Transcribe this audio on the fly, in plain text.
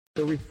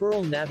The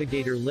Referral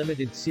Navigator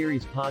Limited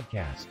Series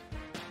Podcast.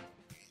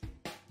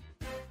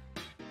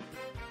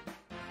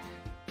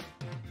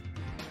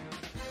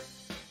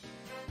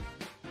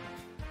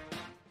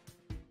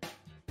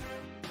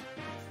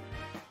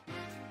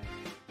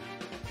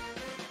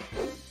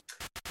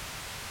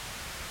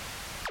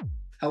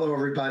 Hello,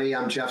 everybody.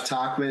 I'm Jeff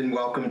Tockman.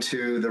 Welcome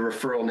to the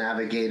Referral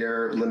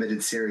Navigator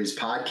Limited Series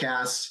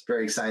Podcast.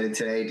 Very excited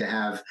today to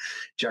have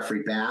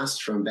Jeffrey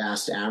Bast from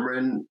Bast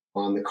on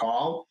the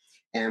call.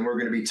 And we're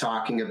going to be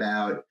talking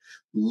about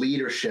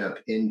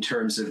leadership in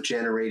terms of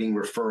generating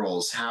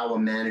referrals, how a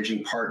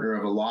managing partner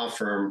of a law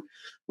firm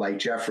like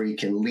Jeffrey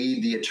can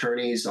lead the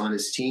attorneys on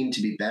his team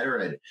to be better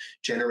at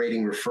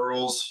generating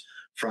referrals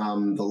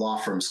from the law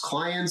firm's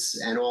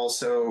clients and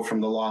also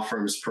from the law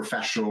firm's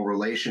professional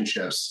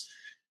relationships.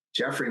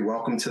 Jeffrey,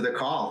 welcome to the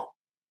call.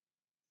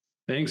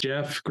 Thanks,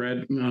 Jeff.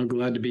 I'm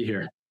glad to be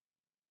here.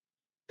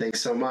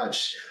 Thanks so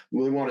much.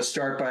 We want to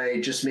start by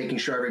just making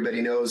sure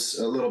everybody knows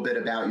a little bit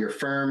about your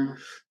firm,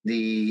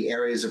 the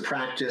areas of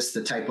practice,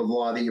 the type of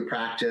law that you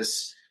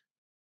practice,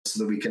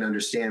 so that we can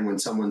understand when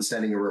someone's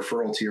sending a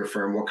referral to your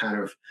firm, what kind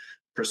of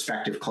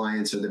prospective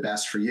clients are the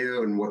best for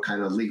you and what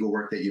kind of legal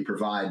work that you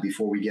provide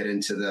before we get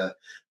into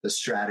the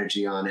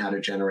strategy on how to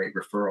generate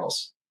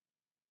referrals.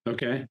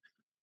 Okay.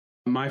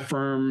 My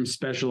firm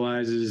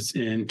specializes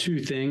in two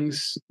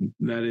things.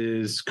 That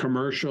is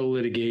commercial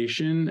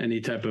litigation,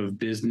 any type of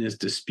business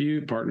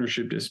dispute,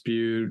 partnership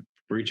dispute,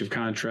 breach of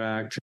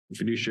contract,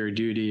 fiduciary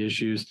duty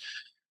issues,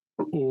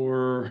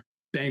 or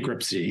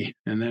bankruptcy.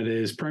 And that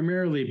is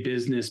primarily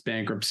business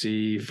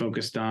bankruptcy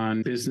focused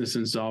on business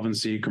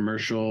insolvency,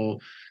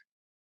 commercial,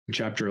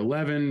 Chapter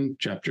 11,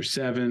 Chapter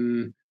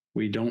 7.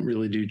 We don't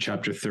really do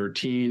Chapter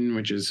 13,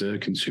 which is a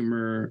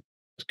consumer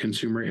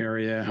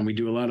area. And we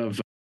do a lot of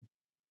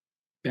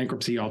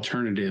bankruptcy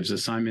alternatives,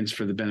 assignments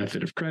for the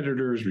benefit of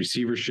creditors,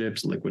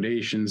 receiverships,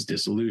 liquidations,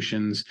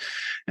 dissolutions.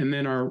 And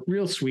then our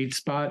real sweet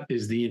spot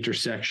is the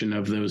intersection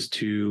of those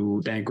two,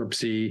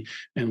 bankruptcy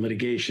and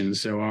litigation.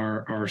 So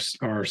our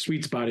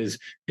sweet spot is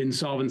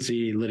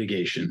insolvency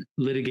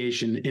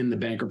litigation in the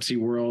bankruptcy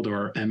world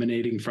or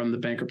emanating from the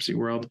bankruptcy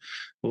world.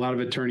 A lot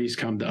of attorneys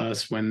come to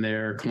us when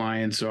their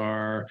clients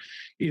are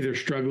either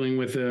struggling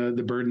with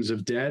the burdens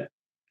of debt,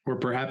 or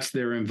perhaps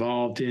they're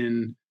involved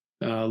in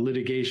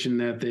litigation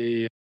that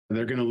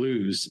they're going to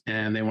lose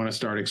and they want to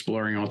start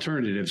exploring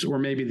alternatives, or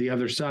maybe the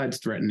other side's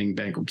threatening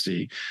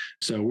bankruptcy.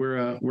 So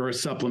we're a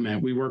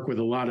supplement. We work with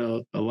a lot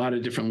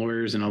of different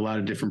lawyers in a lot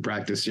of different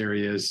practice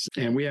areas,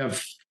 and we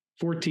have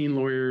 14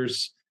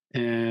 lawyers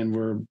and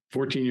we're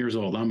 14 years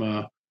old. I'm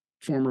a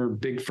former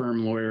big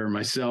firm lawyer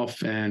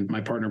myself, and my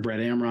partner Brett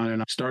Amron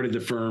and I started the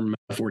firm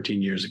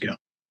 14 years ago.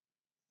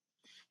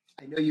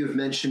 I know you've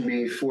mentioned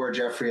before,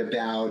 Jeffrey,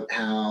 about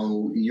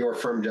how your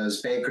firm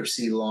does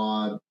bankruptcy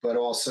law, but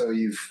also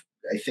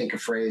I think a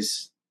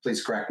phrase,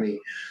 please correct me,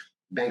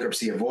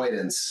 bankruptcy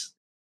avoidance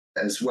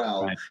as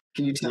well. Right.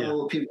 Can you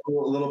tell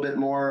people a little bit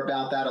more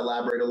about that,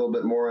 elaborate a little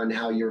bit more on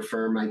how your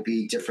firm might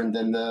be different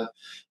than the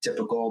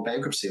typical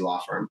bankruptcy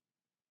law firm?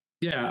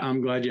 Yeah, I'm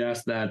glad you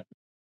asked that.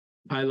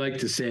 I like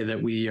to say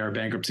that we are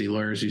bankruptcy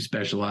lawyers who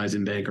specialize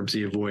in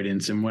bankruptcy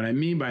avoidance. And what I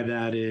mean by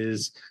that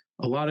is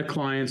a lot of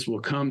clients will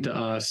come to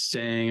us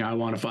saying, I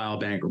want to file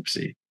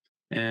bankruptcy.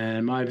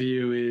 And my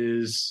view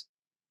is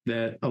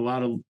that a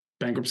lot of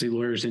bankruptcy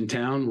lawyers in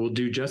town will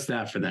do just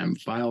that for them,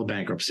 file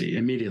bankruptcy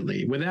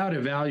immediately without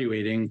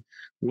evaluating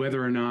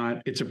whether or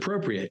not it's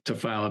appropriate to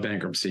file a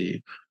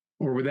bankruptcy,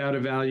 or without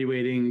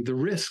evaluating the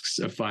risks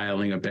of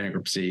filing a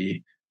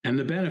bankruptcy and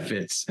the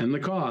benefits and the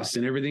costs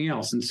and everything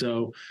else. And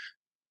so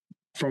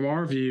from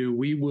our view,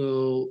 we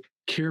will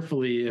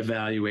carefully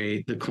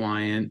evaluate the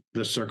client,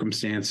 the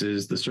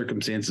circumstances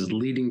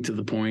leading to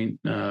the point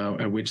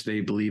at which they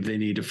believe they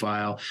need to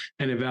file,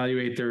 and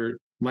evaluate their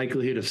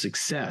likelihood of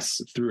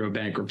success through a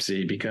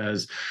bankruptcy,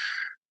 because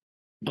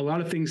a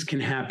lot of things can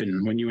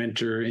happen when you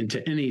enter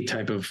into any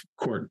type of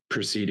court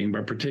proceeding,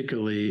 but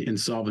particularly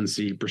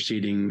insolvency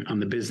proceeding on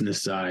the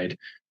business side.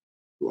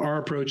 Our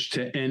approach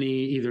to any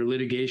either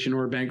litigation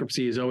or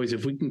bankruptcy is always,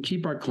 if we can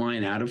keep our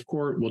client out of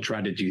court, we'll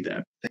try to do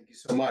that. Thank you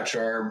so much.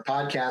 Our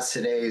podcast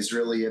today is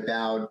really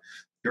about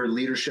your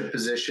leadership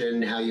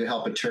position, how you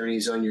help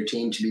attorneys on your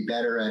team to be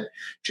better at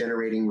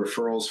generating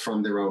referrals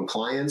from their own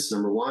clients,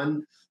 number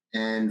one,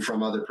 and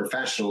from other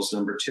professionals,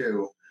 number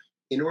two.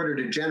 In order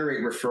to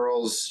generate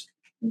referrals,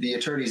 the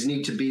attorneys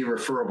need to be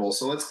referable.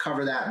 So let's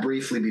cover that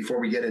briefly before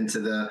we get into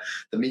the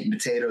meat and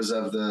potatoes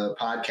of the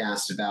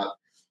podcast about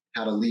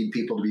how to lead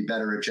people to be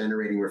better at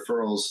generating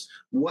referrals.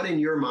 What in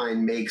your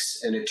mind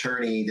makes an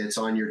attorney that's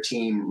on your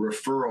team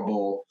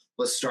referable?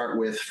 Let's start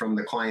with from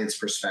the client's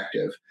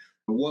perspective.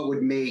 What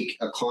would make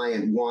a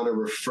client want to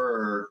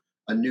refer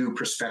a new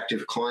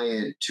prospective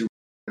client to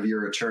one of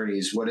your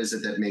attorneys? What is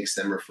it that makes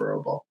them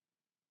referable?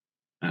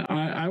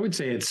 I would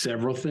say it's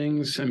several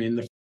things. I mean,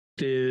 the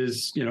first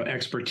is,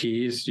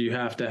 expertise. You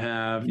have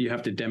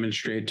to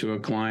demonstrate to a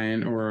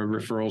client or a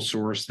referral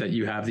source that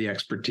you have the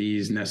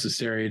expertise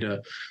necessary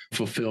to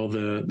fulfill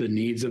the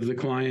needs of the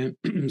client.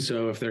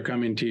 So if they're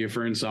coming to you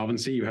for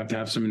insolvency, you have to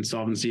have some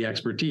insolvency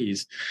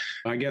expertise.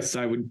 I guess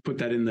I would put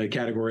that in the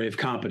category of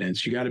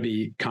competence. You got to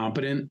be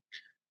competent.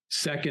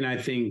 Second, I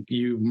think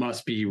you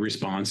must be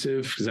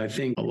responsive, because I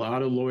think a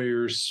lot of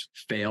lawyers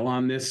fail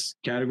on this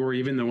category.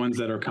 Even the ones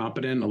that are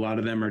competent, a lot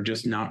of them are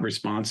just not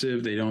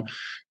responsive. They don't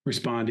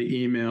respond to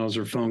emails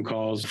or phone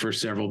calls for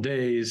several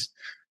days.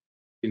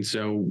 And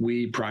so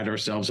we pride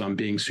ourselves on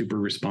being super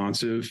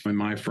responsive. In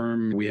my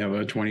firm, we have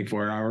a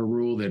 24-hour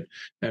rule that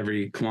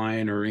every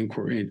client or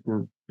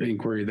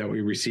inquiry that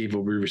we receive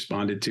will be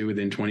responded to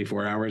within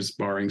 24 hours,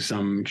 barring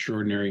some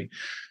extraordinary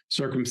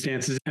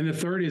circumstances. And the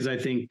third is, I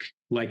think,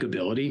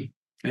 likability.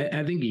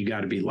 I think you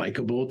got to be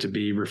likable to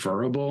be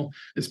referable,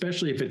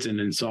 especially if it's an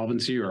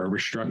insolvency or a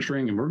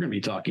restructuring. And we're going to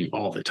be talking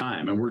all the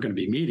time, and we're going to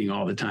be meeting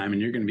all the time,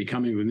 and you're going to be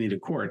coming with me to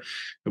court.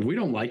 If we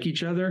don't like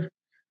each other,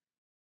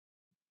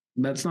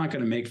 that's not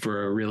going to make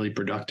for a really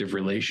productive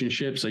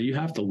relationship. So you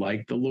have to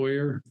like the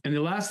lawyer. And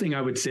the last thing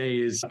I would say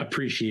is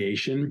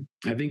appreciation.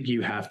 I think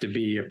you have to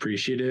be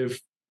appreciative.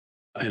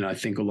 And I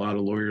think a lot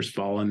of lawyers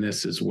fall in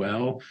this as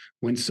well.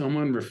 When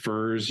someone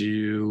refers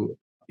you,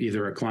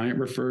 either a client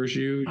refers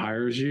you,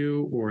 hires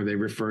you, or they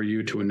refer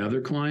you to another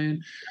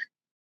client,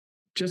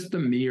 just the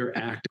mere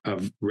act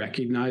of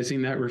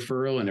recognizing that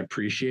referral and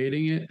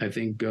appreciating it, I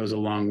think goes a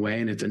long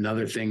way. And it's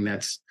another thing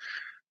that's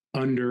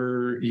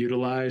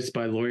underutilized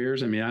by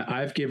lawyers. I mean,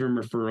 I've given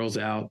referrals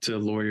out to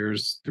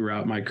lawyers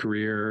throughout my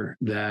career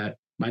that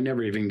I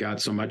never even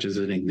got so much as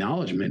an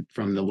acknowledgement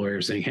from the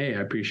lawyer saying, hey, I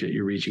appreciate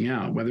you reaching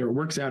out, whether it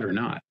works out or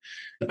not.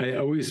 I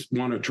always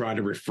want to try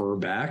to refer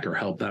back or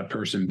help that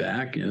person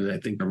back. And I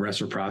think the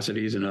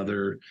reciprocity is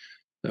another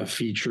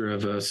feature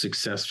of a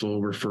successful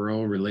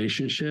referral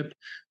relationship.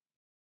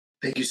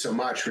 Thank you so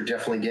much. We're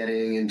definitely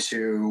getting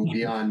into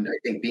beyond, I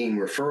think, being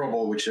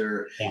referable, which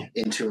are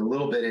into a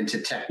little bit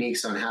into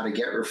techniques on how to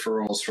get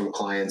referrals from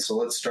clients. So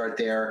let's start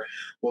there.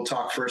 We'll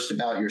talk first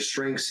about your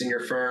strengths in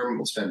your firm.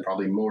 We'll spend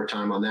probably more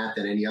time on that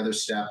than any other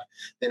step.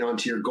 Then on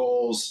to your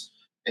goals,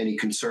 any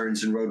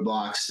concerns and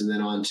roadblocks, and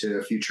then on to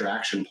a future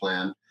action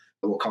plan.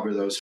 We'll cover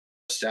those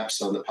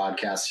steps on the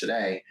podcast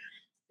today.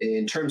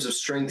 In terms of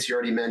strengths, you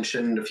already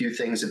mentioned a few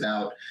things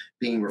about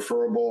being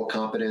referable,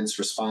 competence,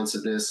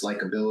 responsiveness,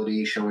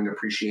 likability, showing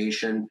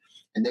appreciation.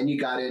 And then you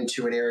got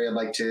into an area I'd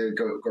like to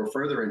go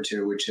further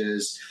into, which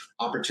is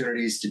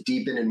opportunities to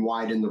deepen and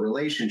widen the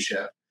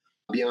relationship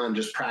beyond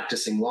just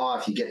practicing law.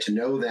 If you get to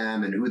know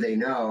them and who they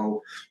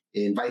know,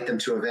 invite them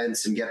to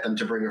events and get them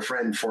to bring a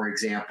friend, for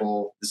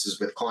example. This is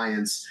with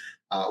clients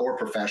or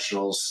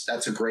professionals.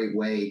 That's a great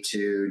way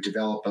to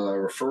develop a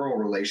referral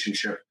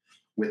relationship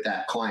with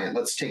that client.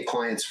 Let's take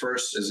clients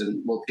first, as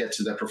in we'll get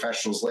to the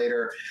professionals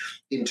later.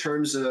 In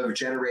terms of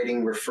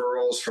generating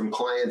referrals from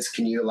clients,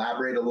 can you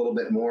elaborate a little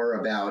bit more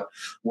about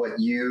what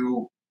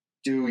you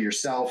do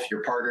yourself,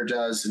 your partner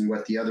does, and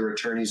what the other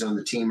attorneys on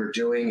the team are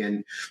doing?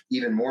 And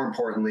even more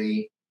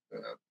importantly,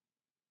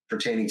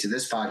 pertaining to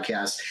this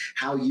podcast,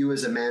 how you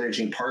as a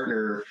managing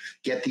partner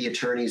get the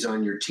attorneys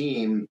on your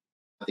team,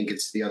 I think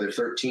it's the other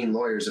 13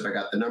 lawyers, if I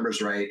got the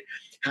numbers right,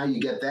 how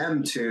you get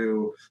them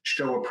to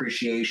show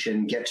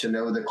appreciation, get to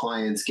know the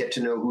clients, get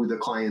to know who the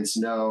clients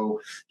know,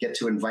 get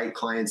to invite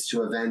clients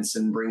to events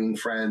and bringing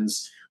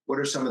friends. What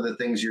are some of the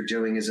things you're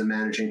doing as a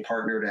managing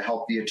partner to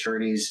help the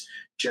attorneys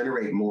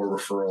generate more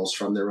referrals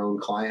from their own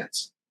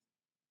clients?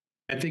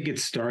 I think it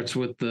starts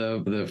with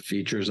the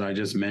features I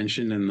just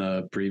mentioned in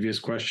the previous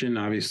question.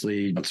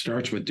 Obviously, it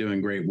starts with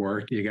doing great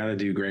work. You got to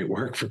do great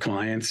work for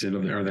clients,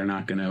 or they're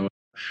not going to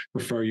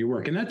refer your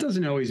work. And that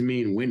doesn't always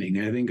mean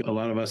winning. I think a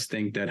lot of us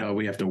think that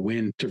we have to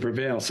win to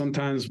prevail.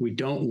 Sometimes we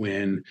don't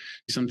win.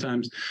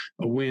 Sometimes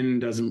a win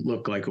doesn't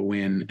look like a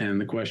win. And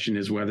the question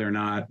is whether or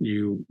not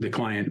the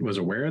client was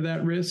aware of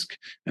that risk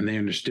and they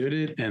understood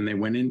it and they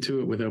went into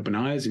it with open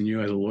eyes, and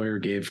you as a lawyer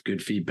gave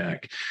good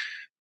feedback.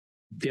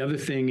 The other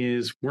thing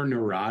is we're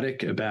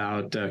neurotic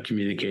about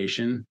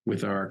communication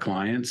with our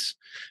clients.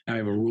 I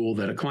have a rule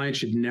that a client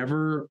should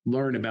never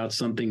learn about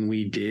something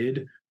we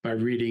did by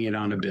reading it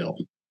on a bill.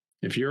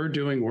 If you're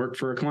doing work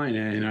for a client,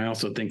 and I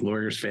also think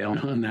lawyers fail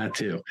on that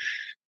too,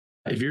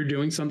 if you're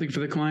doing something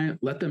for the client,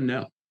 let them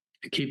know,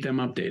 keep them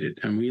updated.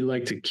 And we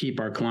like to keep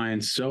our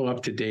clients so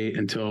up to date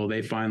until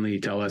they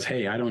finally tell us,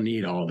 hey, I don't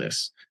need all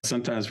this.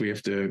 Sometimes we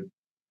have to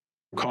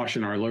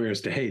caution our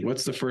lawyers to, hey,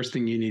 what's the first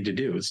thing you need to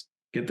do is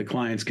get the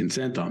client's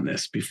consent on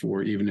this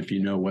before, even if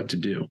you know what to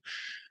do.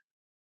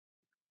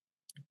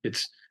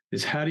 It's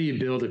how do you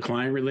build a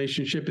client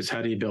relationship? It's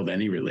how do you build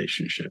any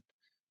relationship?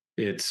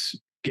 It's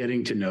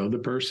getting to know the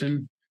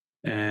person,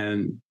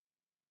 and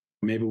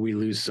maybe we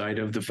lose sight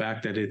of the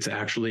fact that it's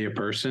actually a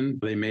person.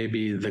 They may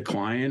be the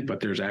client, but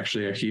there's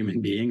actually a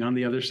human being on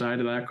the other side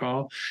of that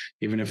call,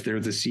 even if they're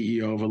the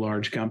CEO of a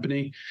large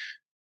company.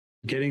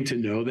 getting to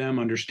know them,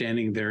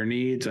 understanding their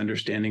needs,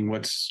 understanding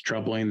what's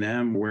troubling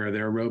them, where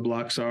their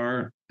roadblocks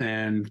are,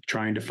 and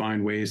trying to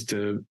find ways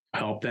to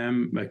help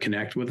them,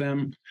 connect with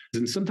them.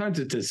 And sometimes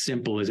it's as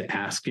simple as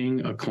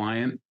asking a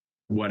client,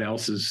 what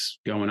else is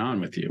going on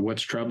with you?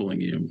 What's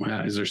troubling you?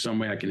 Is there some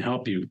way I can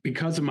help you?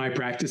 Because of my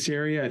practice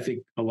area, I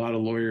think a lot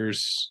of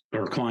lawyers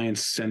or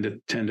clients tend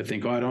to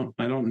think, oh,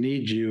 I don't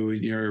need you.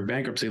 You're a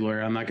bankruptcy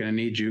lawyer. I'm not going to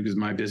need you because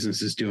my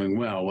business is doing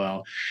well.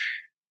 Well,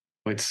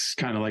 it's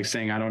kind of like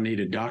saying I don't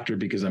need a doctor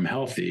because I'm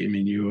healthy. I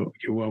mean, you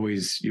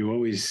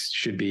always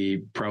should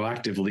be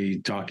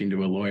proactively talking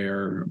to a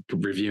lawyer,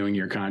 reviewing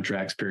your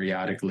contracts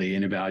periodically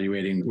and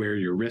evaluating where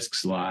your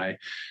risks lie.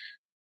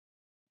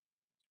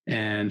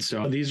 And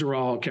so these are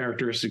all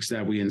characteristics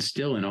that we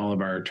instill in all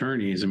of our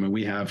attorneys. I mean,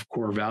 we have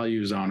core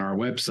values on our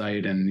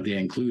website, and they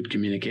include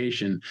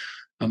communication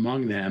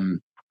among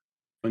them.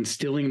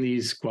 Instilling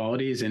these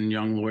qualities in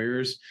young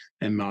lawyers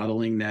and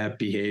modeling that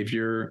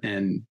behavior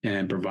and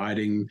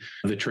providing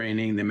the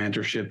training, the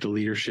mentorship, the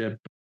leadership,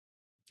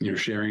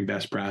 sharing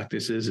best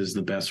practices is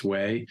the best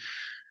way.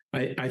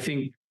 I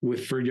think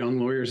for young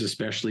lawyers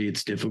especially,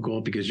 it's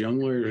difficult because young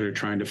lawyers are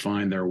trying to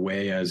find their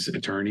way as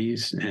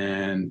attorneys,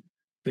 and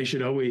they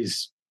should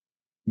always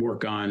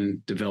work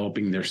on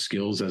developing their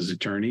skills as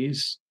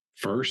attorneys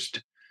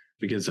first.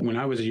 Because when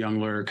I was a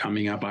young lawyer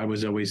coming up, I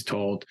was always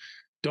told,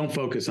 don't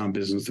focus on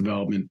business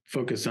development,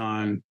 focus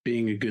on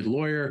being a good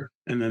lawyer,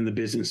 and then the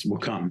business will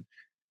come.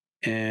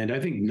 And I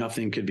think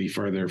nothing could be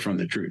further from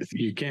the truth.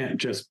 You can't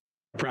just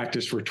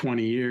practice for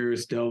 20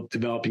 years,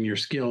 developing your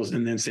skills,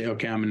 and then say,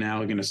 okay, I'm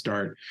now going to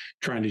start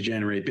trying to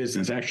generate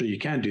business. Actually, you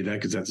can do that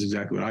because that's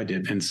exactly what I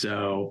did. And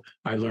so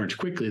I learned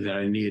quickly that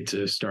I needed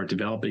to start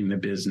developing the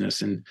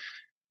business. And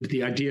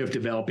the idea of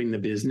developing the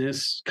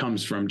business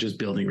comes from just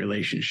building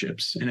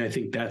relationships. And I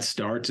think that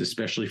starts,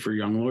 especially for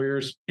young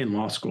lawyers, in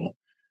law school.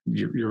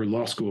 Your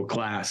law school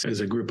class is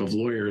a group of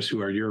lawyers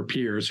who are your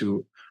peers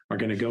who are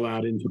going to go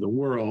out into the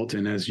world.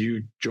 And as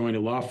you join a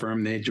law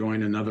firm, they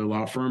join another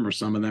law firm, or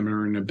some of them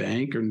are in a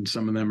bank, and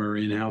some of them are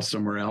in-house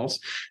somewhere else.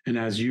 And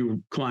as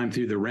you climb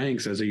through the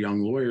ranks as a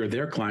young lawyer,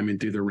 they're climbing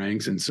through the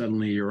ranks, and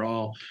suddenly you're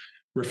all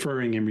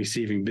referring and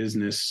receiving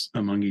business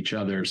among each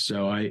other.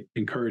 So I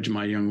encourage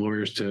my young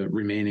lawyers to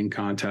remain in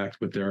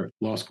contact with their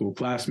law school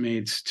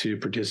classmates, to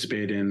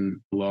participate in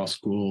law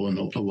school and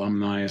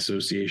alumni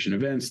association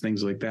events,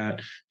 things like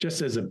that,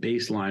 just as a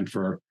baseline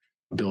for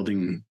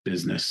building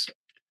business.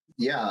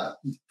 Yeah,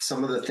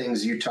 some of the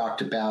things you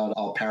talked about,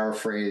 I'll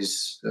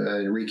paraphrase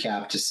and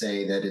recap to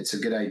say that it's a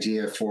good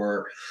idea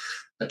for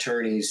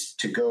attorneys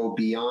to go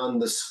beyond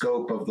the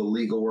scope of the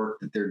legal work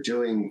that they're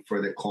doing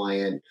for the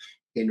client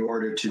in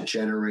order to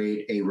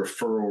generate a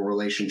referral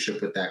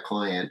relationship with that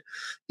client.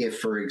 If,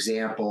 for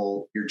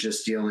example, you're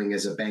just dealing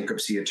as a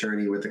bankruptcy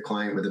attorney with a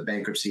client with a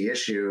bankruptcy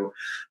issue,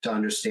 to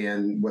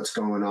understand what's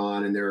going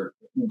on and their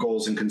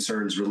goals and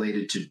concerns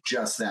related to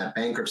just that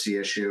bankruptcy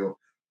issue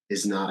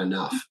is not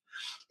enough.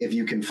 If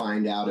you can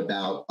find out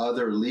about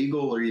other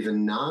legal or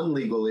even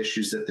non-legal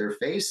issues that they're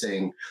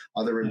facing,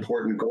 other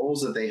important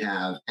goals that they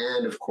have,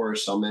 and of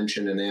course, I'll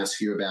mention and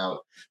ask you about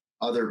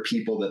other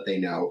people that they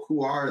know.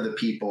 Who are the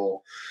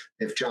people,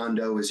 if John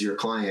Doe is your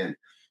client,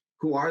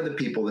 who are the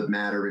people that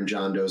matter in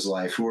John Doe's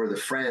life? Who are the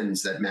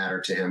friends that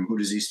matter to him? Who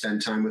does he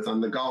spend time with on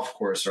the golf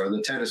course or on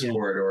the tennis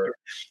court? Or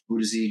who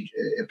does he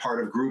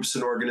part of groups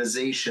and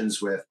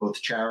organizations with,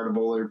 both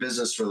charitable or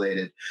business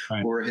related?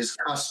 Right. Who are his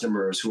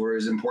customers? Who are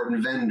his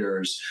important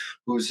vendors?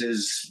 Who's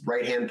his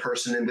right-hand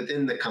person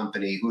within the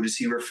company? Who does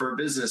he refer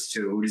business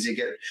to? Who does he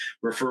get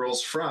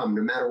referrals from?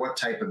 No matter what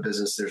type of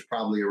business, there's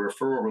probably a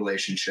referral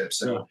relationship.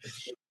 So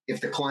if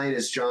the client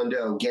is John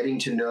Doe, getting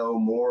to know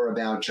more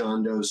about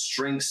John Doe's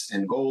strengths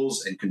and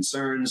goals and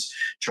concerns,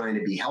 trying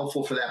to be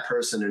helpful for that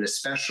person, and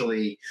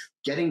especially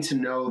getting to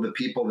know the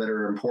people that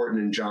are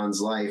important in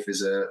John's life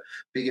is a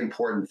big,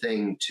 important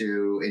thing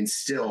to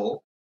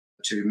instill,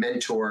 to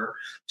mentor,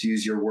 to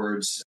use your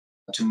words,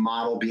 to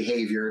model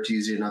behavior, to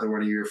use another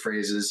one of your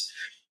phrases,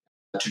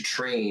 to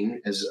train,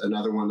 as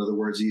another one of the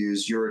words you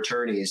use, your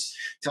attorneys.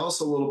 Tell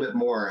us a little bit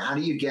more. How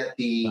do you get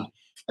the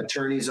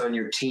attorneys on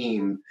your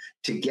team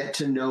to get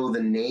to know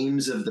the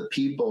names of the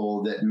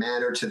people that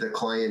matter to the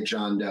client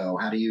John Doe?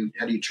 How do you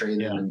train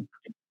them and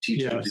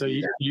teach them? So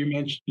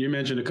you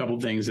mentioned a couple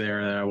of things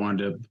there that I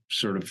wanted to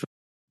sort of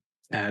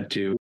add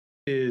to.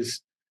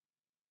 Is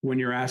when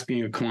you're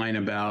asking a client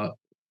about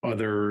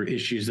other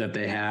issues that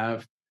they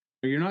have,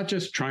 you're not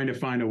just trying to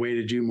find a way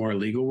to do more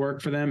legal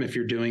work for them. If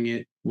you're doing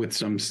it with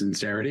some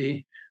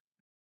sincerity,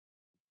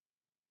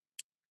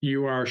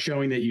 you are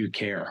showing that you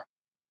care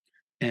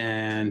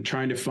and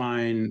trying to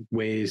find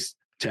ways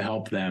to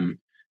help them.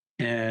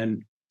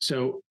 And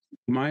so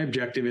my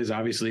objective is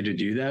obviously to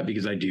do that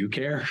because I do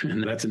care.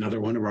 And that's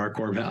another one of our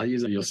core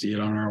values. And you'll see it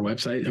on our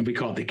website. And we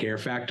call it the care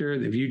factor.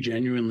 If you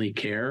genuinely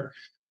care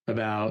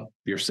about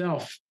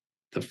yourself,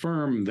 the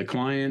firm, the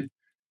client,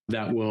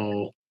 that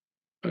will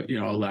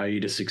allow you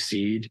to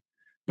succeed.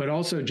 But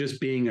also just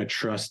being a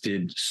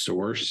trusted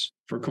source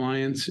for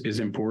clients is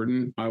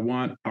important. I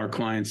want our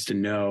clients to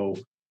know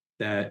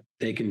that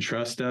they can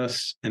trust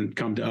us and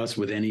come to us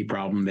with any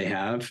problem they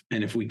have.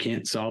 And if we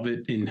can't solve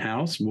it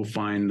in-house, we'll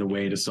find the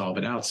way to solve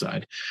it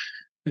outside.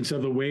 And so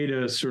the way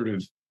to sort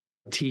of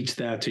teach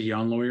that to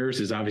young lawyers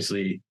is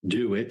obviously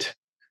do it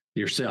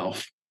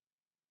yourself,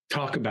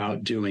 talk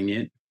about doing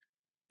it,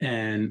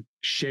 and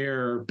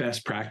share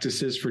best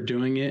practices for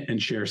doing it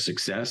and share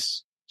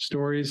success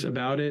stories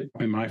about it.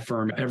 In my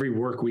firm, every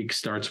work week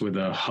starts with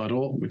a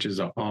huddle, which is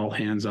an all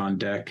hands on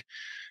deck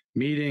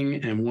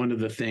meeting. And one of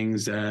the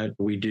things that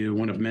we do,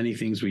 one of many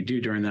things we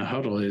do during that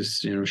huddle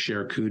is,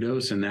 share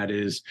kudos. And that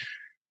is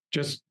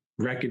just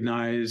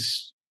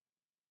recognize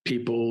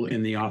people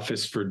in the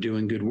office for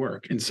doing good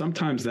work. And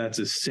sometimes that's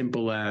as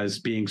simple as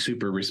being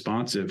super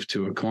responsive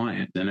to a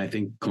client. And I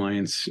think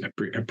clients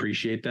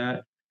appreciate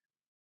that.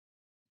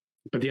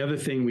 But the other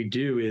thing we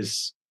do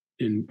is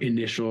in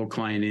initial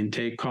client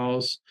intake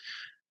calls,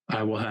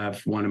 I will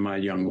have one of my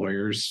young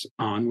lawyers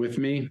on with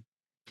me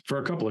for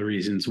a couple of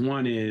reasons.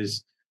 One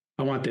is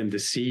I want them to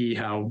see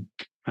how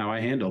I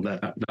handle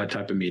that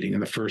type of meeting, in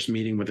the first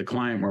meeting with the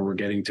client where we're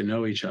getting to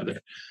know each other.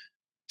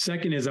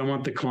 Second is I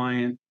want the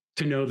client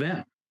to know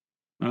them.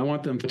 I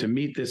want them to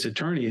meet this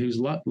attorney who's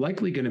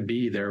likely going to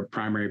be their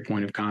primary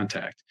point of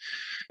contact.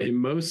 In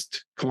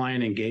most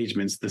client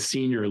engagements, the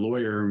senior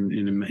lawyer,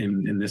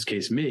 in this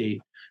case me,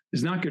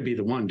 is not going to be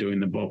the one doing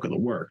the bulk of the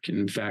work.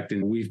 In fact,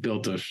 we've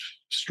built a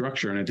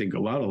structure, and I think a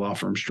lot of law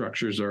firm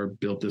structures are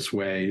built this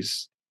way.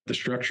 The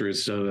structure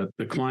is so that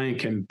the client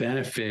can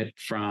benefit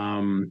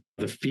from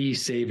the fee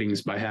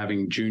savings by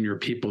having junior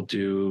people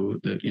do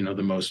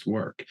the most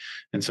work.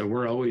 And so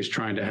we're always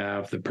trying to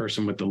have the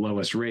person with the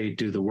lowest rate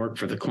do the work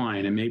for the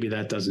client. And maybe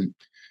that doesn't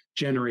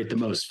generate the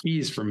most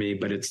fees for me,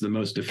 but it's the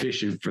most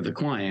efficient for the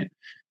client.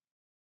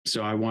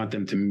 So I want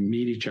them to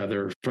meet each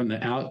other from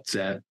the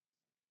outset.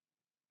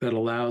 That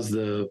allows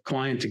the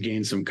client to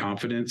gain some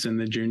confidence in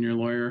the junior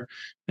lawyer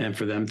and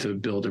for them to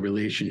build a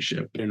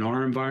relationship. In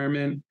our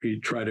environment, we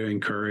try to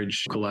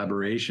encourage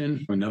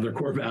collaboration, another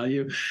core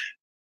value.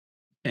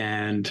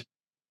 And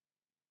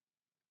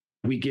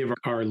we give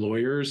our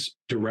lawyers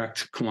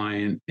direct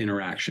client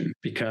interaction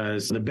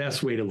because the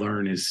best way to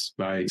learn is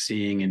by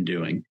seeing and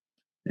doing.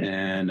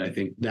 And I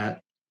think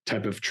that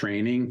type of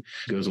training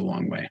goes a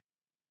long way.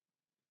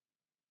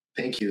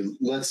 Thank you.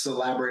 Let's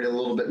elaborate a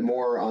little bit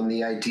more on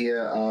the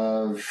idea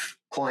of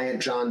client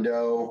John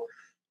Doe.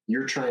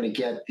 You're trying to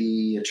get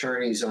the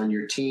attorneys on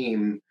your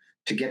team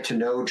to get to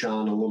know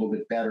John a little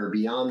bit better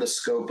beyond the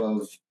scope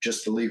of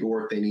just the legal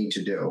work they need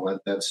to do.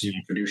 That's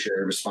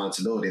fiduciary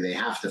responsibility. They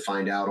have to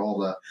find out all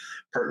the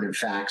pertinent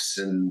facts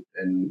and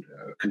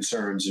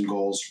concerns and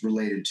goals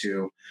related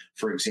to,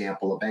 for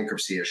example, a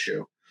bankruptcy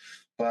issue.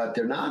 But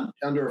they're not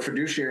under a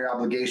fiduciary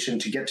obligation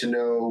to get to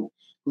know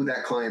who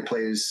that client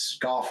plays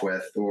golf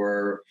with,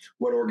 or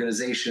what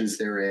organizations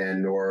they're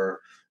in, or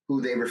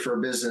who they refer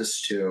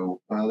business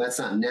to. That's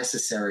not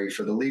necessary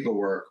for the legal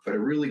work, but a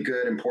really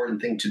good,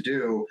 important thing to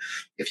do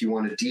if you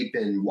want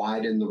to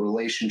widen the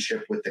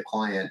relationship with the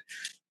client.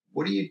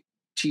 What do you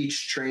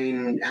teach,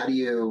 train? How do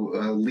you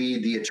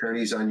lead the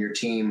attorneys on your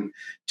team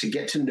to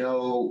get to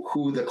know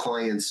who the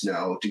clients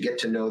know, to get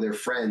to know their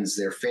friends,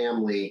 their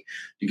family,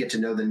 to get to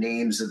know the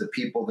names of the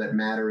people that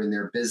matter in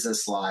their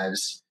business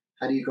lives?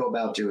 How do you go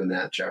about doing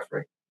that,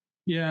 Jeffrey?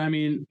 Yeah, I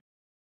mean,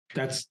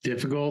 that's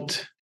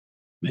difficult.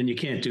 And you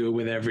can't do it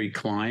with every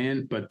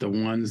client, but the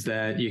ones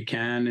that you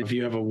can, if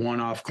you have a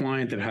one-off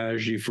client that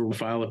hires you for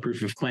file a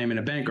proof of claim in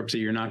a bankruptcy,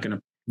 you're not going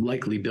to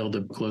likely build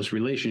a close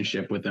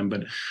relationship with them.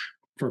 But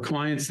for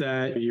clients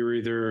that you're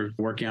either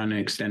working on an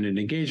extended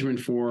engagement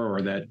for,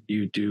 or that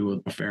you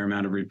do a fair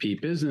amount of repeat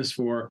business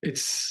for,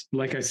 it's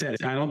like I said,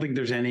 I don't think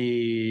there's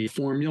any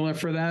formula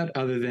for that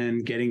other than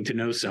getting to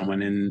know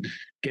someone. And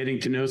getting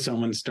to know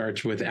someone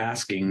starts with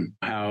asking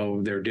how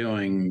they're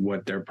doing,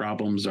 what their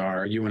problems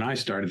are. You and I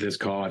started this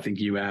call. I think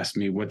you asked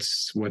me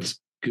what's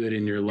good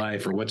in your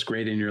life or what's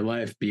great in your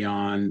life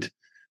beyond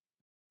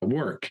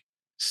work.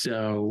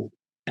 So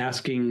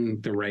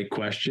asking the right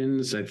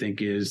questions, I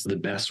think, is the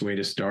best way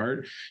to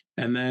start.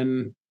 And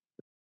then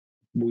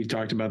we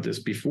talked about this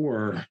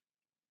before.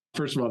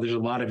 First of all, there's a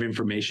lot of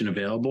information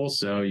available.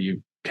 So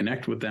you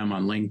connect with them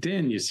on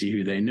LinkedIn, you see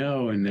who they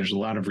know, and there's a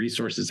lot of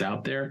resources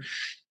out there.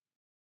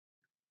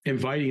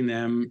 Inviting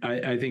them,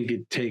 I think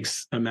it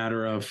takes a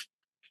matter of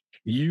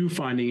you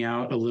finding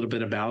out a little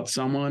bit about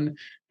someone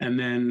and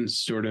then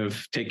sort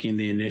of taking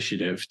the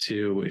initiative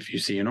to, if you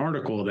see an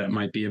article that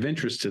might be of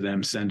interest to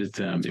them, send it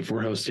to them. If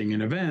we're hosting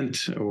an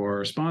event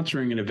or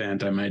sponsoring an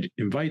event, I might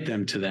invite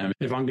them to them.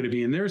 If I'm going to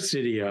be in their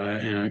city,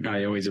 and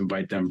I always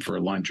invite them for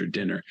lunch or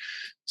dinner.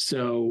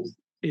 So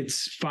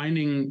it's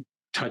finding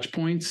touch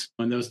points,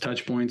 and those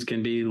touch points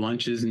can be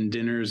lunches and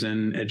dinners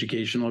and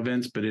educational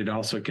events, but it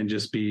also can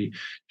just be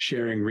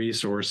sharing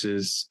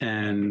resources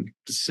and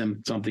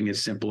something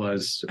as simple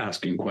as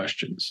asking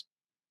questions.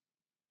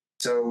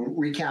 So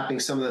recapping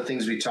some of the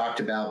things we talked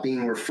about,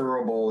 being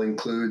referable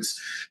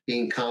includes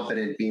being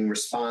competent, being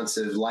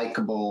responsive,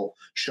 likable,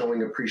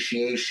 showing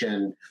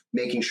appreciation,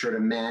 making sure to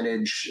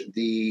manage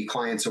the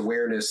client's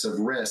awareness of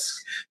risk,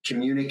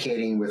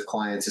 communicating with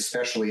clients,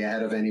 especially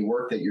ahead of any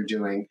work that you're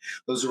doing.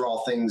 Those are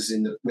all things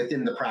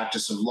within the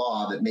practice of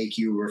law that make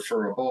you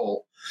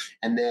referable.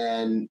 And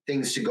then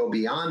things to go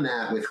beyond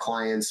that with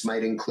clients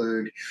might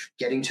include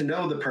getting to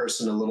know the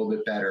person a little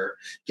bit better,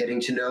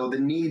 getting to know the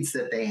needs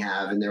that they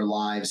have in their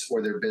lives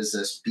or their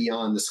business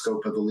beyond the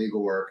scope of the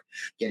legal work,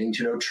 getting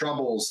to know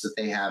troubles that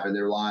they have in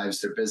their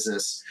lives, their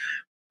business,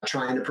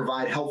 trying to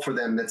provide help for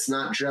them that's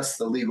not just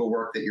the legal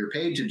work that you're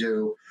paid to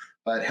do,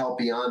 but help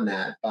beyond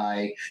that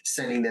by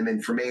sending them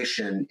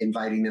information,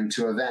 inviting them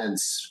to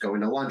events, going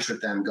to lunch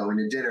with them, going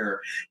to dinner,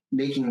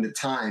 making the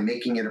time,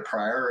 making it a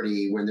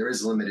priority when there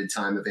is limited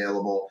time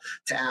available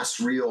to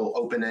ask real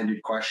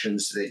open-ended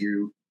questions so that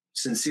you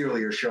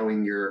sincerely are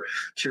showing your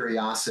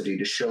curiosity,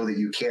 to show that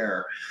you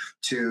care,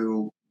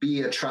 to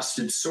be a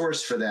trusted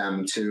source for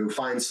them, to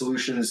find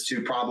solutions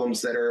to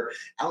problems that are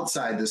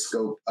outside the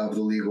scope of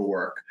the legal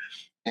work,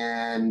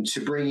 and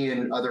to bring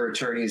in other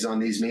attorneys on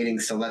these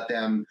meetings to let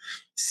them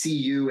see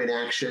you in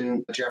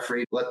action,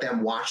 Jeffrey. Let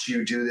them watch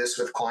you do this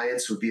with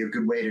clients would be a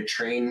good way to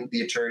train the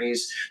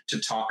attorneys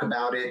to talk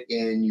about it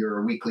in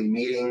your weekly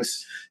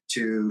meetings,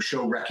 to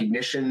show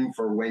recognition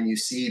for when you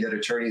see that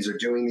attorneys are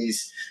doing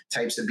these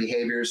types of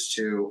behaviors,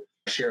 to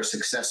share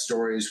success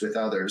stories with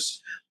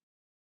others.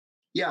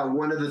 Yeah,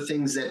 one of the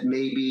things that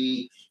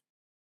maybe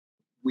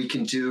we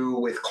can do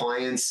with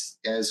clients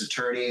as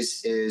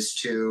attorneys is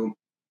to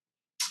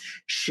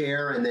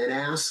share and then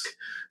ask.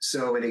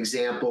 So an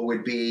example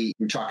would be,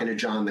 you're talking to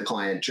John, the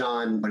client.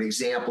 John, an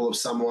example of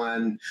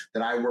someone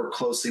that I work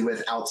closely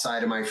with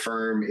outside of my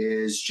firm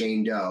is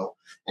Jane Doe.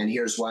 And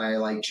here's why I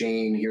like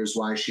Jane. Here's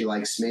why she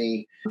likes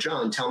me.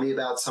 John, tell me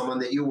about someone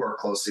that you work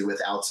closely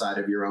with outside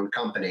of your own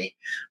company.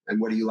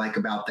 And what do you like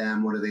about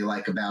them? What do they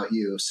like about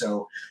you?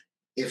 So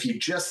if you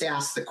just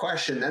ask the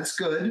question, that's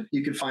good.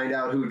 You can find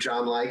out who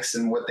John likes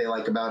and what they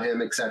like about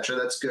him, etc.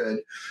 That's good.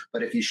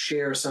 But if you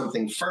share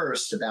something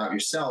first about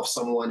yourself,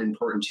 someone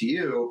important to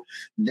you,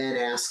 then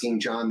asking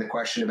John the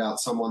question about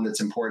someone that's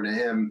important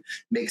to him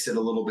makes it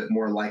a little bit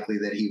more likely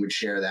that he would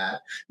share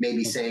that.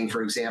 Maybe saying,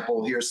 for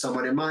example, here's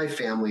someone in my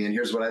family and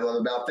here's what I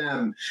love about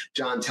them.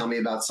 John, tell me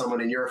about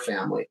someone in your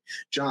family.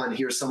 John,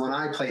 here's someone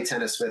I play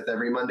tennis with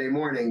every Monday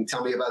morning.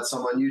 Tell me about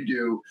someone you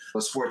do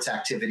a sports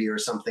activity or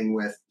something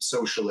with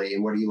socially.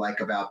 What do you like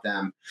about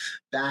them?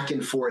 Back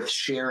and forth,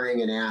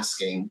 sharing and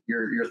asking.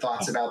 Your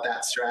thoughts about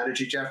that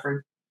strategy,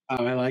 Jeffrey?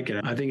 Oh, I like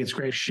it. I think it's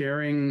great.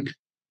 Sharing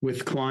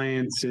with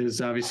clients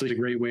is obviously a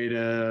great way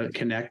to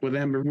connect with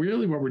them. But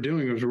really what we're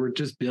doing is we're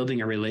just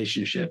building a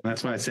relationship.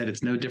 That's why I said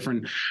it's no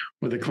different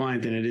with a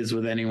client than it is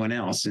with anyone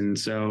else. And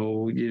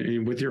so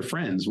with your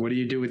friends, what do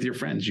you do with your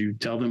friends? You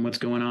tell them what's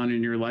going on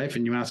in your life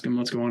and you ask them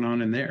what's going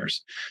on in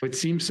theirs. It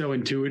seems so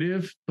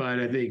intuitive, but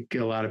I think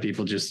a lot of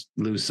people just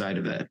lose sight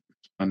of that.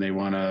 And they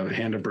want to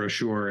hand a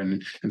brochure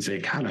and say,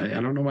 God, I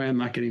don't know why I'm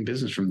not getting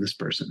business from this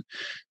person.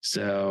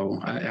 So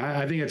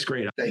I think it's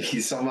great. Thank you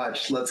so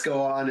much. Let's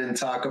go on and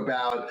talk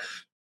about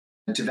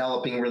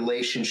developing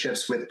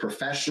relationships with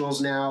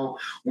professionals now.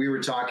 We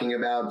were talking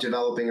about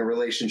developing a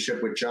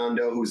relationship with John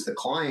Doe, who's the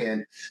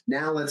client.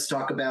 Now let's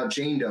talk about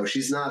Jane Doe.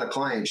 She's not a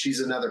client.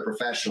 She's another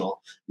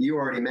professional. You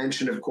already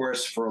mentioned, of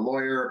course, for a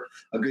lawyer,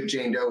 a good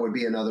Jane Doe would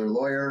be another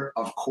lawyer.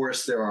 Of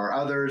course, there are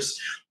others,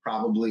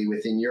 probably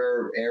within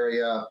your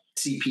area.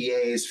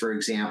 CPAs, for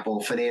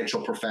example,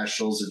 financial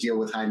professionals that deal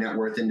with high net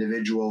worth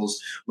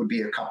individuals would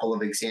be a couple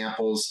of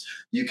examples.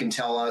 You can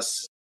tell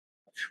us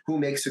who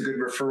makes a good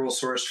referral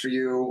source for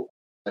you.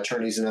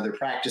 Attorneys in other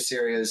practice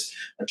areas,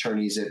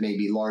 attorneys at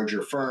maybe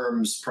larger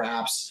firms,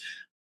 perhaps.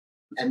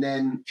 And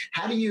then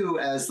how do you,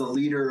 as the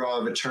leader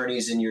of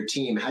attorneys in your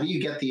team, how do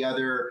you get the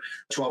other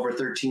 12 or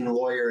 13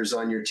 lawyers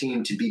on your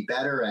team to be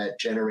better at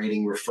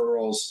generating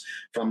referrals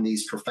from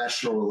these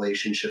professional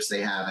relationships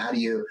they have? How do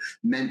you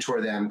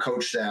mentor them,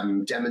 coach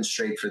them,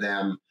 demonstrate for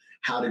them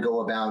how to go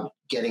about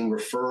getting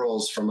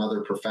referrals from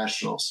other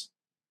professionals?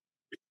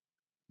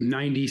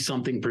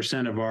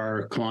 90-something% of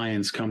our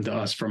clients come to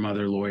us from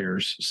other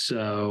lawyers.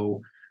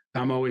 So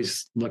I'm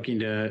always looking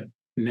to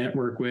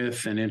network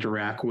with and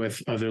interact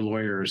with other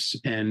lawyers.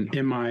 And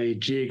in my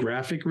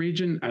geographic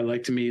region, I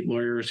like to meet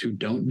lawyers who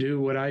don't do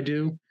what I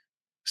do.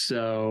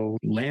 So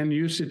land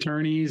use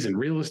attorneys and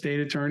real estate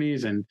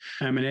attorneys and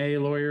M&A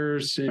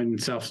lawyers in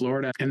South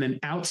Florida. And then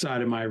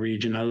outside of my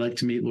region, I like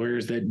to meet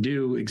lawyers that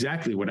do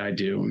exactly what I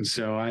do. And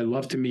so I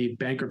love to meet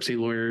bankruptcy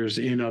lawyers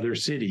in other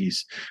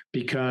cities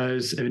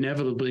because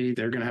inevitably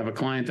they're going to have a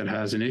client that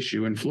has an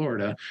issue in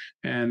Florida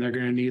and they're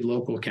going to need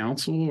local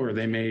counsel, or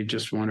they may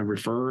just want to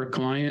refer a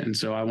client. And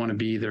so I want to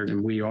be there,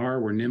 and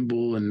we're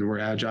nimble and we're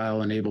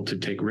agile and able to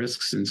take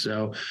risks. And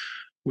so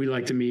we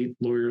like to meet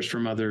lawyers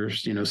from other,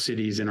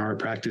 cities in our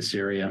practice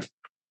area.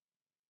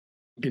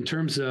 In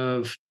terms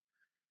of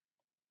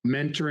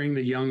mentoring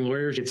the young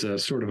lawyers, it's a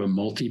sort of a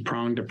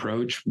multi-pronged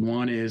approach.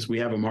 One is we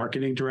have a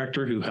marketing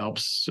director who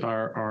helps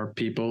our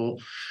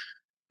people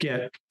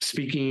get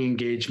speaking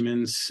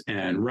engagements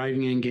and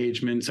writing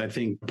engagements. I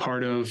think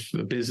part of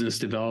a business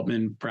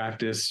development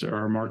practice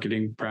or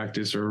marketing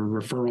practice or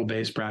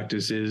referral-based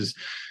practice is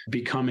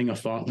becoming a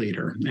thought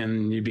leader.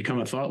 And you become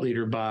a thought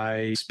leader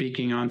by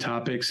speaking on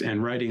topics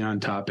and writing on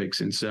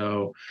topics. And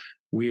so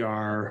we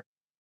are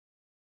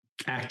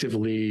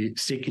actively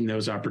seeking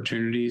those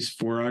opportunities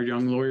for our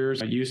young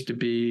lawyers. It used to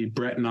be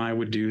Brett and I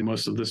would do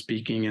most of the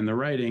speaking and the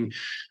writing.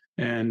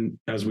 And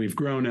as we've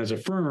grown as a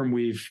firm,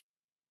 we've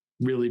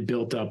really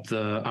built up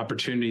the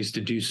opportunities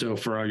to do so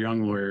for our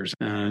young lawyers.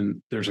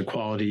 And there's a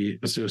quality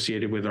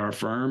associated with our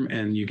firm,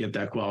 and you get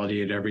that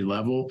quality at every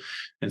level.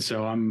 And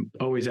so I'm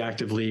always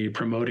actively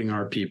promoting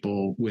our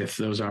people with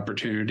those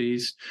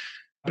opportunities.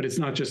 But it's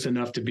not just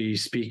enough to be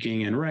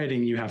speaking and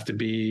writing. You have to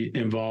be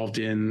involved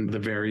in the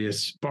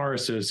various bar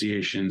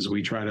associations.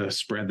 We try to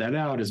spread that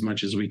out as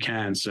much as we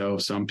can. So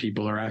some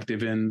people are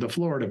active in the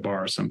Florida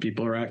bar. Some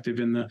people are active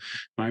in the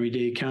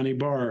Miami-Dade County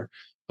Bar.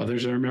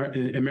 Others are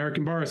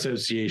American Bar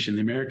Association,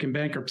 the American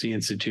Bankruptcy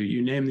Institute.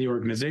 You name the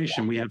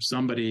organization, we have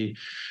somebody,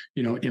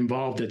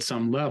 involved at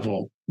some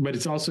level. But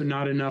it's also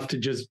not enough to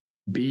just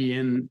be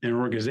in an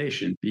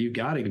organization. You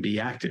got to be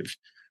active.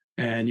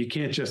 And you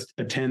can't just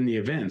attend the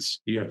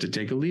events. You have to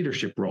take a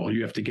leadership role.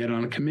 You have to get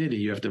on a committee.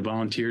 You have to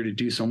volunteer to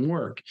do some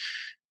work.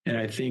 And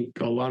I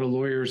think a lot of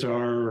lawyers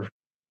are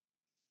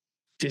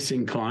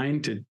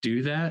disinclined to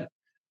do that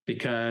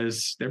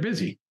because they're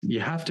busy. You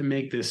have to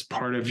make this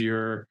part of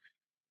your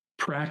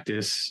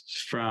practice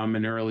from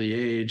an early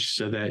age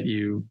so that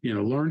you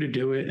learn to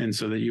do it, and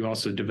so that you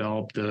also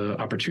develop the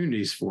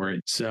opportunities for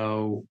it.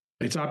 So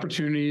it's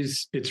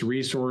opportunities, it's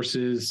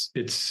resources,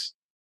 it's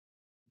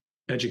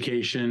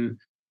education.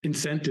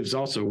 Incentives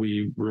also.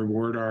 We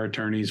reward our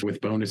attorneys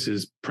with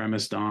bonuses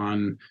premised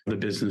on the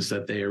business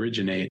that they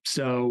originate.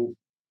 So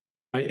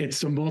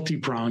it's a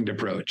multi-pronged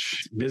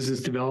approach. Business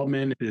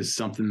development is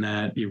something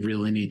that you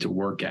really need to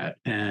work at,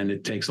 and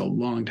it takes a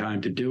long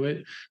time to do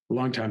it, a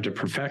long time to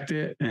perfect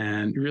it,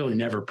 and you really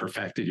never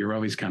perfect it. You're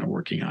always kind of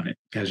working on it,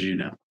 as you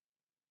know.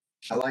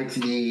 I like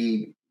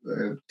the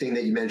thing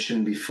that you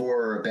mentioned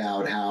before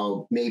about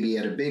how maybe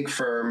at a big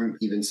firm,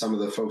 even some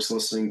of the folks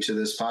listening to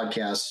this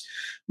podcast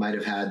might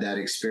have had that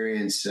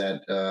experience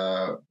at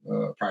a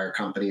prior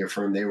company or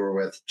firm they were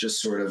with.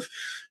 Just sort of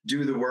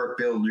do the work,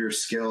 build your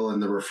skill,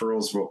 and the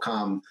referrals will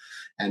come.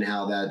 And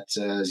how that,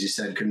 as you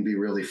said, couldn't be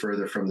really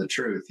further from the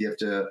truth. You have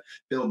to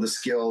build the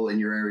skill in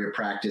your area of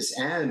practice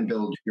and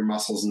build your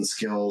muscles and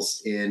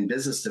skills in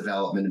business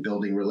development and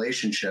building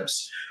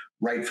relationships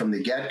right from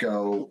the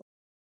get-go.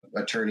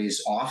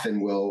 Attorneys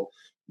often will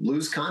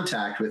lose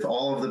contact with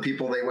all of the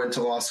people they went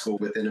to law school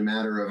within a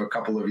matter of a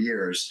couple of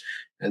years.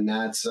 And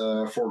that's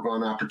a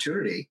foregone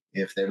opportunity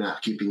if they're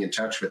not keeping in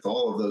touch with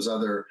all of those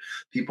other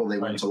people they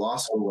went to law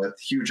school with.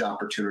 Huge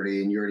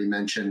opportunity. And you already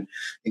mentioned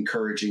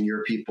encouraging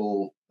your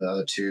people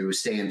to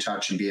stay in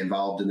touch and be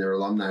involved in their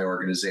alumni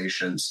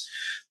organizations,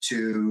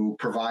 to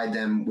provide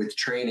them with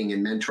training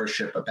and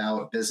mentorship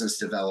about business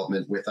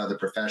development with other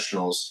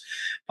professionals,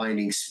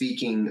 finding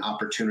speaking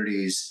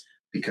opportunities,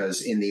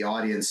 because in the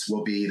audience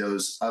will be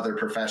those other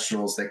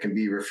professionals that can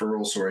be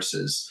referral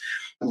sources.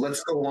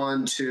 Let's go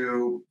on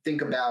to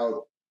think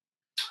about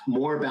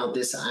more about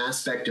this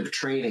aspect of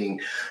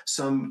training.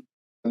 Some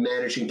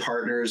managing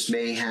partners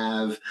may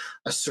have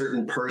a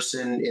certain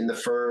person in the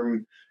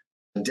firm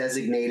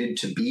designated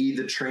to be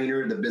the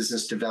trainer, the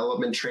business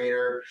development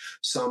trainer.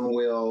 Some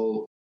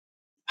will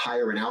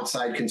hire an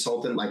outside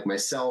consultant like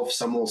myself.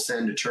 Some will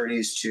send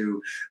attorneys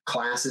to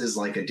classes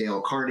like a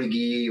Dale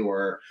Carnegie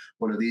or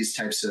one of these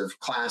types of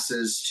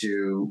classes,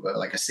 to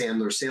like a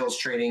Sandler sales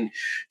training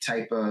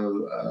type of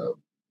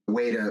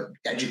way to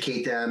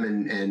educate them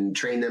and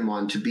train them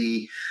on to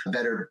be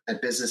better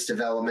at business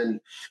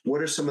development.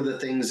 What are some of the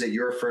things that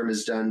your firm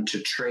has done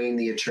to train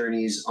the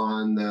attorneys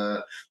on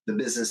the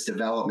business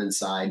development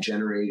side,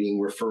 generating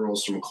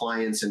referrals from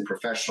clients and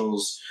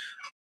professionals?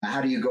 How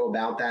do you go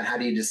about that? How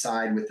do you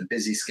decide, with the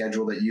busy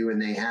schedule that you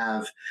and they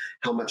have,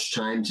 how much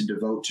time to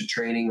devote to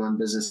training on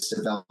business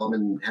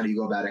development? How do you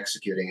go about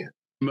executing it?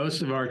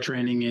 Most of our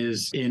training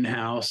is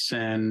in-house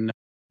and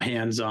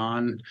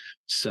hands-on.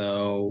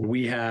 So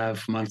we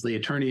have monthly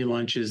attorney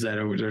lunches that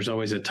there's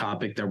always a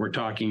topic that we're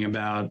talking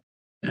about.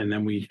 And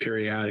then we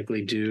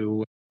periodically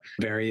do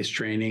various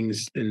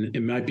trainings, and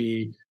it might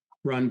be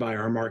run by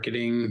our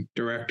marketing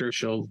director.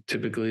 She'll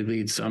typically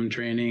lead some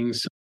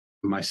trainings.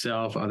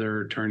 Myself,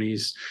 other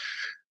attorneys,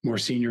 more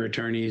senior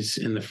attorneys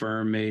in the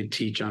firm may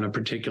teach on a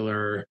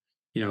particular,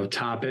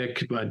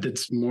 topic, but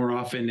it's more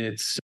often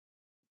it's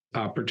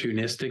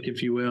opportunistic,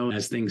 if you will.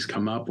 As things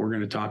come up, we're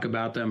going to talk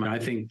about them. I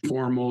think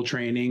formal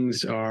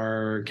trainings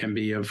can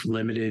be of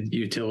limited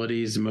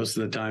utilities. Most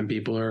of the time,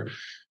 people are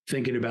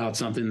thinking about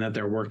something that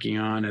they're working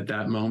on at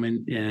that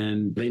moment,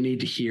 and they need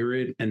to hear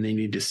it and they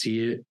need to see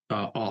it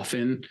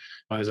often.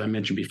 As I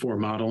mentioned before,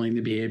 modeling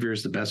the behavior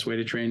is the best way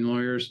to train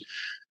lawyers.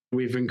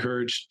 We've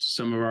encouraged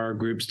some of our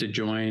groups to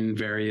join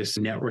various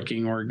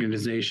networking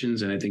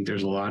organizations, and I think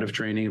there's a lot of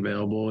training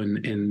available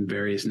in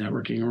various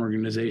networking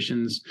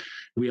organizations.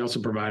 We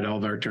also provide all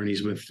of our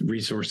attorneys with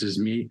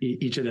resources.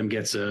 Each of them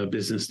gets a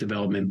business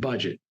development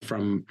budget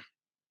from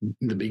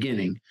the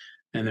beginning,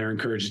 and they're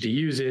encouraged to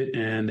use it,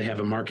 and they have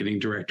a marketing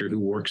director who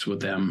works with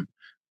them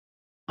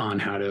on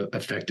how to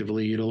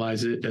effectively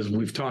utilize it. As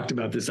we've talked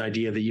about this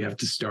idea that you have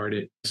to start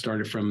it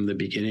from the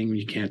beginning.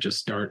 You can't just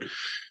start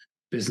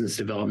business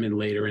development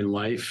later in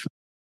life.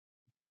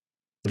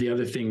 The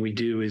other thing we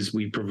do is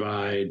we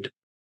provide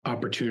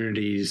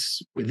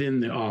opportunities within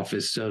the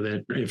office so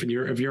that if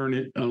you're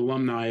an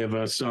alumni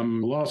of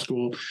some law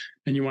school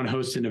and you want to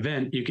host an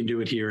event, you can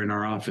do it here in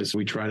our office.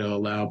 We try to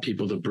allow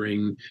people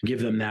to give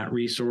them that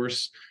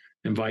resource,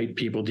 invite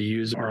people to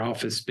use our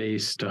office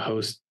space to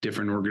host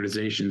different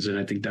organizations. And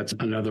I think that's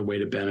another way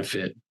to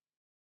benefit.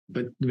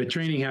 But the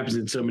training happens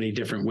in so many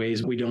different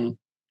ways. We don't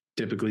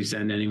typically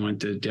send anyone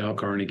to Dale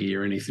Carnegie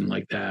or anything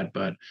like that.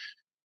 But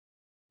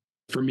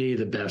for me,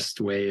 the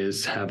best way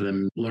is have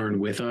them learn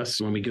with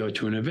us. When we go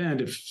to an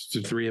event, if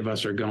the three of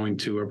us are going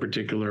to a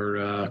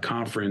particular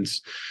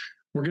conference,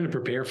 we're going to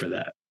prepare for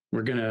that.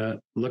 We're going to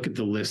look at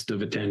the list of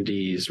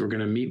attendees. We're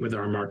going to meet with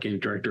our marketing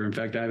director. In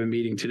fact, I have a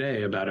meeting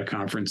today about a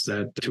conference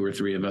that 2 or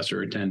 3 of us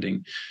are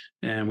attending.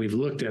 And we've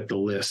looked at the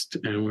list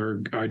and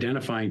we're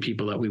identifying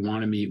people that we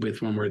want to meet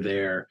with when we're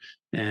there.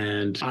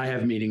 And I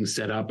have meetings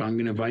set up. I'm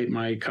going to invite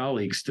my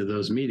colleagues to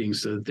those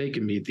meetings so that they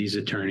can meet these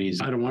attorneys.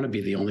 I don't want to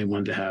be the only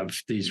one to have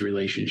these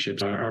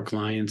relationships. Our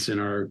clients and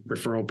our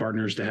referral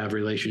partners to have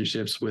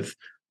relationships with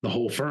the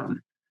whole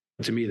firm.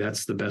 To me,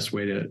 that's the best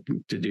way to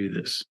do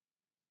this.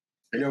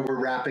 I know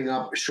we're wrapping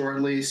up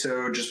shortly,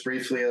 so just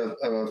briefly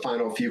a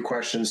final few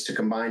questions to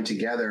combine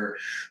together.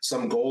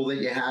 Some goal that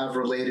you have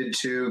related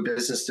to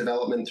business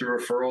development through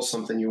referrals,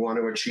 something you want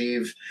to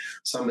achieve,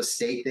 some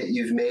mistake that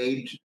you've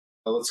made.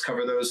 Let's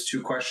cover those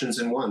 2 questions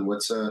in one.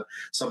 What's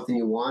something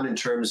you want in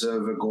terms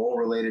of a goal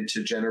related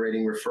to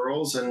generating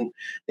referrals, and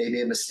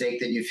maybe a mistake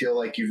that you feel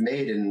like you've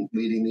made in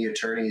leading the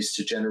attorneys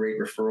to generate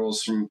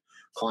referrals from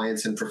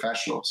clients and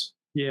professionals?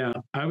 Yeah,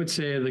 I would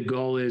say the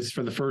goal is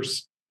for the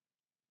first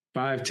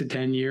 5 to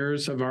 10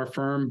 years of our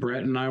firm,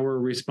 Brett and I were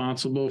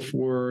responsible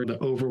for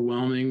the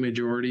overwhelming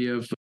majority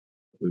of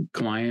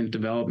client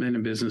development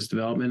and business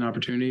development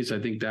opportunities.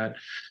 I think that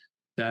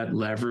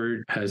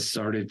lever has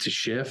started to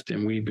shift,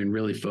 and we've been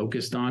really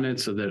focused on it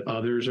so that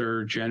others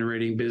are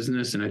generating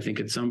business. And I think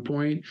at some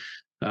point,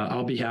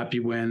 I'll be happy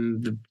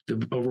when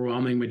the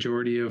overwhelming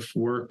majority of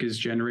work is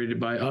generated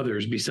by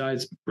others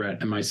besides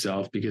Brett and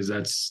myself, because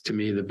that's, to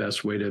me, the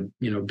best way to,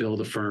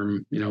 build a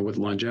firm, with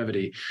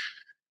longevity.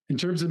 In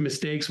terms of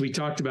mistakes, we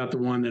talked about the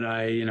one that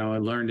I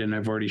learned and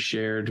I've already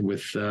shared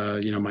with,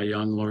 my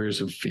young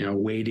lawyers of,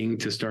 waiting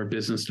to start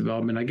business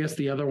development. I guess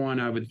the other one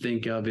I would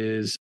think of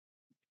is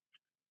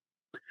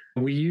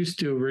we used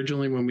to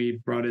originally, when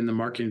we brought in the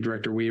marketing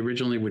director, we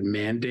originally would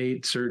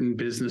mandate certain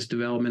business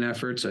development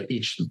efforts. So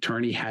each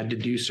attorney had to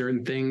do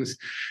certain things.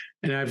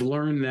 And I've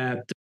learned that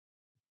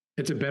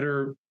it's a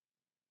better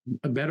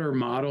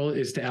model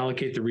is to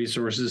allocate the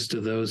resources to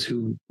those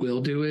who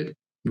will do it,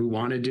 who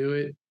want to do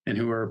it, and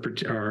who are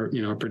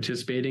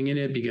participating in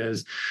it,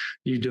 because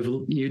you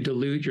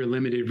dilute your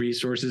limited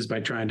resources by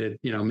trying to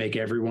make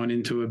everyone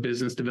into a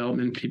business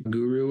development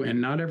guru,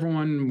 and not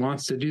everyone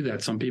wants to do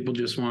that. Some people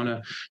just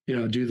want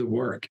to do the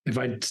work. If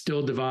I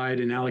still divide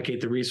and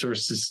allocate the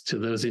resources to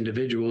those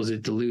individuals,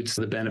 it dilutes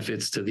the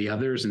benefits to the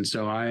others. And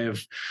so I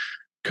have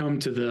come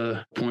to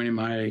the point in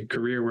my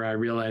career where I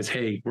realize,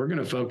 hey, we're going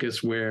to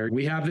focus where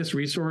we have this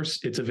resource.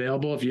 It's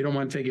available. If you don't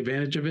want to take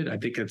advantage of it, I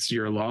think it's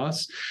your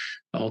loss.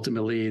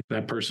 Ultimately,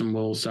 that person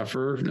will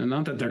suffer. And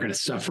not that they're going to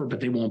suffer, but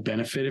they won't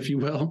benefit, if you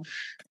will,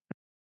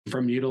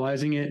 from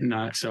utilizing it.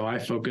 So I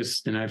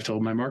focused, and I've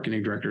told my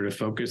marketing director to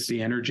focus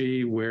the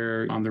energy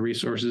on the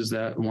resources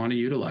that want to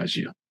utilize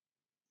you.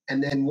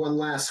 And then one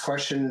last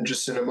question,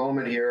 just in a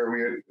moment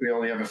here. We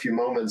only have a few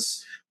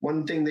moments.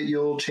 One thing that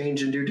you'll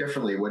change and do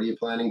differently. What are you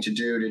planning to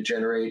do to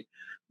generate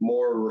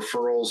more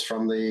referrals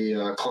from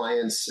the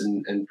clients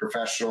and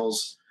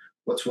professionals?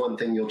 What's one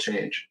thing you'll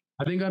change?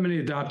 I think I'm going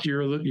to adopt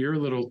your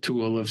little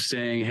tool of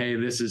saying, hey,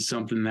 this is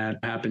something that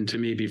happened to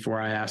me before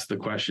I ask the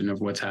question of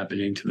what's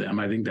happening to them.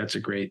 I think that's a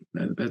great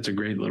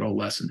little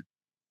lesson.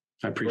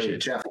 I appreciate it.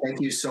 Jeff, thank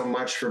you so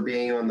much for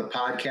being on the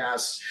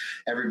podcast.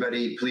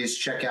 Everybody, please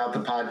check out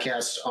the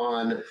podcast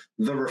on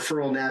the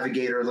Referral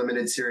Navigator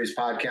Limited Series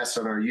podcast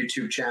on our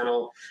YouTube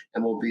channel.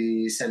 And we'll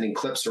be sending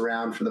clips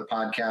around for the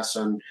podcast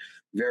on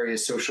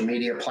various social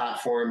media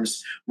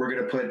platforms. We're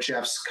going to put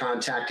Jeff's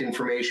contact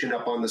information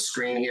up on the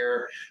screen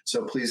here.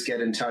 So please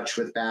get in touch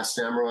with Bast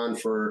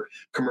for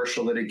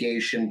commercial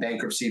litigation,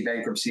 bankruptcy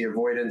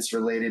avoidance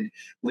related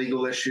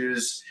legal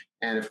issues.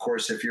 And of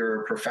course, if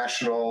you're a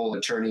professional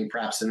attorney,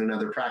 perhaps in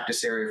another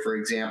practice area, for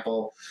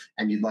example,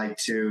 and you'd like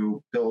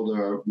to build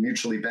a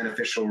mutually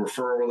beneficial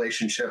referral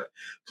relationship,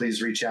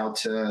 please reach out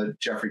to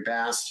Jeffrey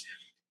Bast.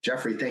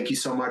 Jeffrey, thank you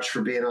so much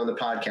for being on the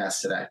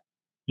podcast today.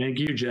 Thank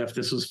you, Jeff.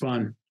 This was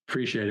fun.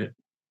 Appreciate it.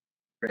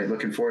 Great.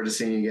 Looking forward to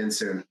seeing you again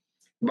soon.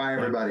 Bye,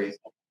 everybody.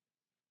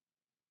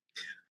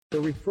 The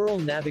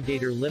Referral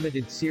Navigator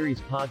Limited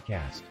Series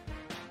Podcast.